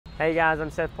Hey guys, I'm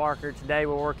Seth Parker. Today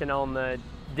we're working on the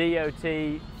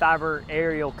DOT fiber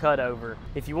aerial cutover.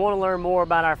 If you want to learn more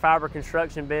about our fiber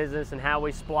construction business and how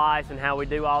we splice and how we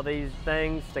do all these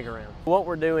things, stick around. What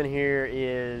we're doing here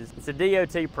is, it's a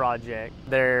DOT project.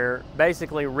 They're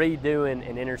basically redoing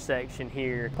an intersection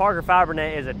here. Parker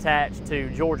FiberNet is attached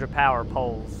to Georgia Power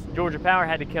poles. Georgia Power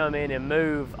had to come in and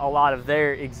move a lot of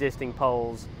their existing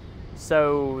poles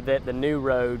so that the new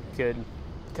road could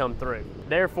come through.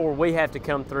 Therefore, we have to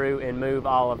come through and move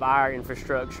all of our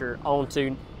infrastructure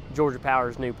onto Georgia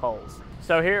Power's new poles.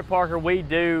 So here at Parker, we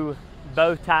do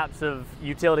both types of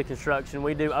utility construction.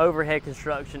 We do overhead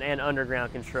construction and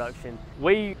underground construction.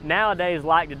 We nowadays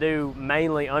like to do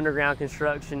mainly underground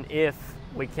construction if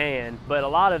we can, but a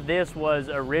lot of this was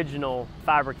original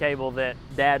fiber cable that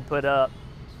Dad put up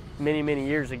many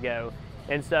years ago.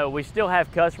 And so we still have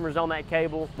customers on that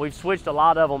cable. We've switched a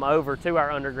lot of them over to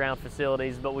our underground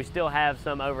facilities, but we still have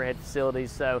some overhead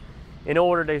facilities. So in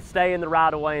order to stay in the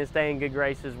right of way and stay in good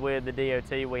graces with the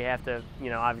DOT, we have to,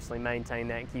 obviously maintain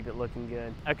that and keep it looking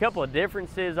good. A couple of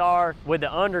differences are with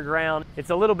the underground,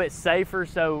 it's a little bit safer,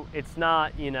 so it's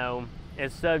not,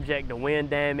 as subject to wind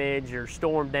damage or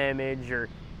storm damage, or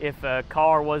if a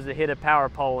car was to hit a power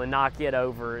pole and knock it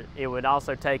over, it would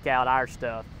also take out our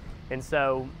stuff. And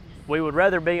so we would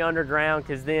rather be underground,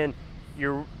 because then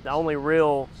the only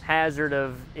real hazard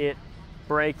of it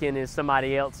breaking is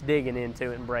somebody else digging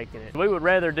into it and breaking it. We would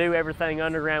rather do everything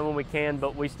underground when we can,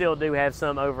 but we still do have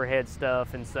some overhead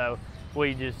stuff, and so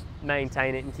we just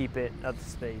maintain it and keep it up to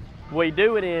speed. We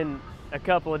do it in a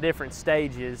couple of different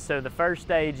stages. So the first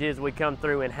stage is we come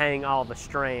through and hang all the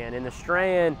strand, and the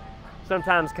strand,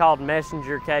 sometimes called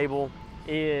messenger cable,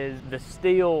 is the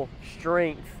steel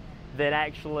strength that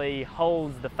actually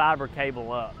holds the fiber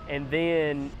cable up. And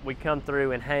then we come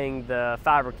through and hang the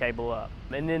fiber cable up.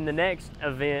 And then the next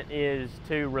event is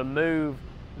to remove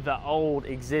the old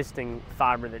existing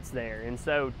fiber that's there. And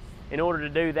so in order to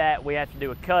do that, we have to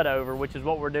do a cutover, which is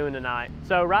what we're doing tonight.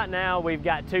 So right now we've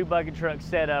got 2 bucket trucks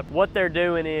set up. What they're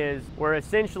doing is we're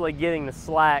essentially getting the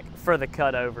slack for the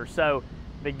cutover. So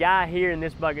the guy here in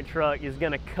this bucket truck is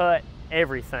gonna cut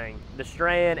everything, the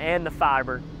strand and the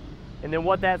fiber. And then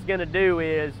what that's gonna do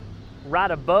is,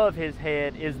 right above his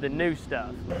head is the new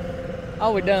stuff.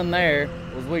 All we done there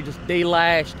was we just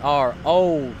delashed our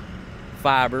old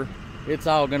fiber. It's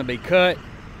all gonna be cut,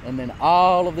 and then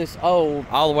all of this old,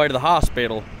 all the way to the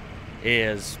hospital,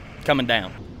 is coming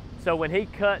down. So when he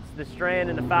cuts the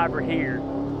strand and the fiber here,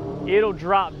 it'll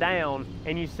drop down,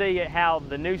 and you see how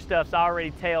the new stuff's already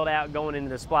tailed out going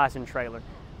into the splicing trailer.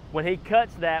 When he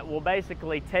cuts that, we'll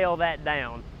basically tail that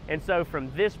down. And so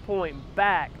from this point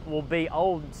back will be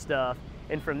old stuff,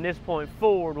 and from this point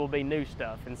forward will be new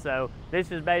stuff. And so this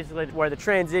is basically where the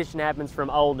transition happens from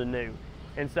old to new.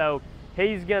 And so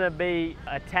he's gonna be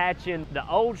attaching the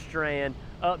old strand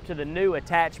up to the new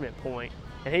attachment point,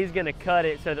 and he's gonna cut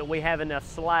it so that we have enough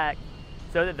slack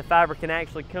so that the fiber can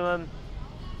actually come,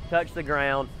 touch the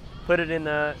ground, put it in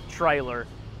the trailer,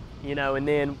 and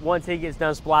then once he gets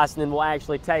done splicing, then we'll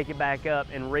actually take it back up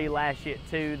and relash it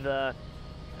to the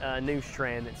new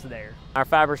strand that's there. Our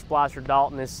fiber splicer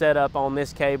Dalton is set up on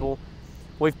this cable.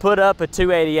 We've put up a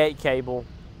 288 cable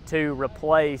to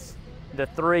replace the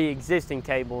 3 existing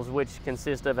cables, which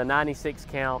consist of a 96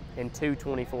 count and 2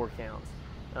 24 counts.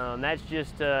 That's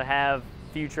just to have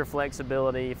future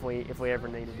flexibility if we ever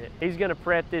needed it. He's gonna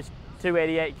prep this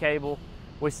 288 cable.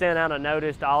 We sent out a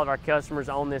notice to all of our customers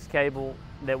on this cable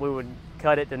that we would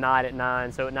cut it tonight at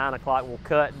 9. So at 9 o'clock we'll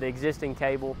cut the existing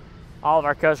cable. All of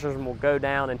our customers will go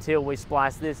down until we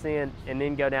splice this in, and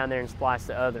then go down there and splice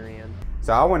the other end.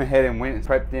 So I went ahead and went and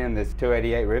prepped in this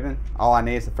 288 ribbon. All I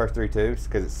need is the first 3 tubes,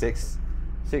 because it's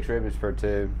six ribbons per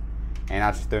tube, and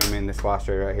I just threw them in this splice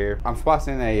tray right here. I'm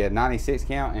splicing a 96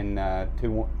 count and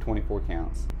 2 24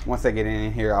 counts. Once they get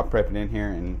in here, I'll prep it in here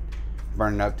and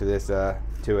burn it up to this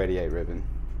 288 ribbon.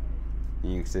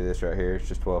 And you can see this right here, it's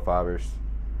just 12 fibers.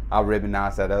 I'll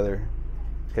ribbonize that other,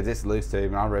 because it's loose tube,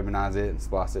 and I'll ribbonize it and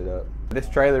splice it up. This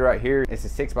trailer right here, it's a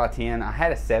 6x10. I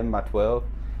had a 7x12,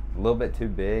 a little bit too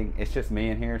big. It's just me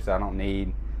in here, so I don't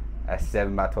need a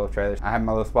 7x12 trailer. I have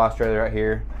my little splice trailer right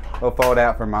here, little fold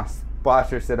out for my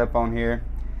splicer set up on here.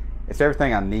 It's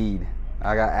everything I need.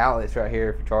 I got outlets right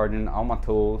here for charging all my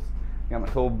tools. I got my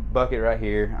tool bucket right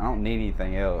here. I don't need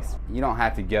anything else. You don't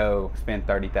have to go spend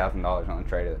 $30,000 on a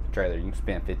trailer. You can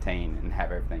spend 15 and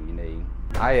have everything you need.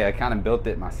 I kind of built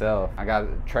it myself. I got a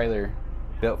trailer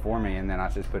built for me, and then I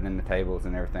just put in the tables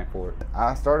and everything for it.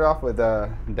 I started off with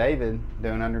David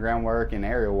doing underground work and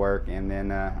aerial work, and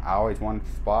then I always wanted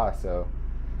to splice, so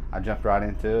I jumped right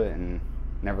into it, and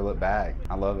never look back.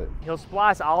 I love it. He'll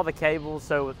splice all the cables,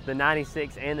 so the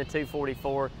 96 and the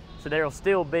 244, so there'll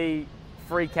still be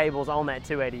free cables on that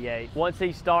 288. Once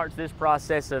he starts this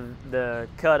process of the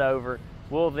cutover,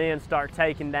 we'll then start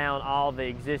taking down all the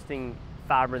existing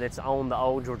fiber that's on the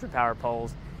old Georgia Power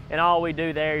poles. And all we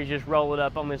do there is just roll it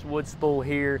up on this wood spool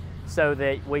here so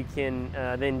that we can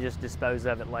then just dispose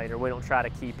of it later. We don't try to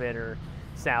keep it or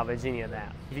salvage any of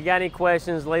that. If you got any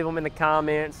questions, leave them in the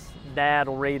comments. Dad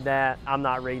will read that. I'm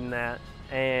not reading that.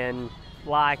 And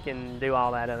like and do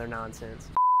all that other nonsense.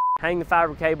 Hang the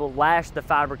fiber cable, lash the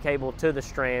fiber cable to the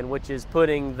strand, which is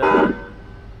putting the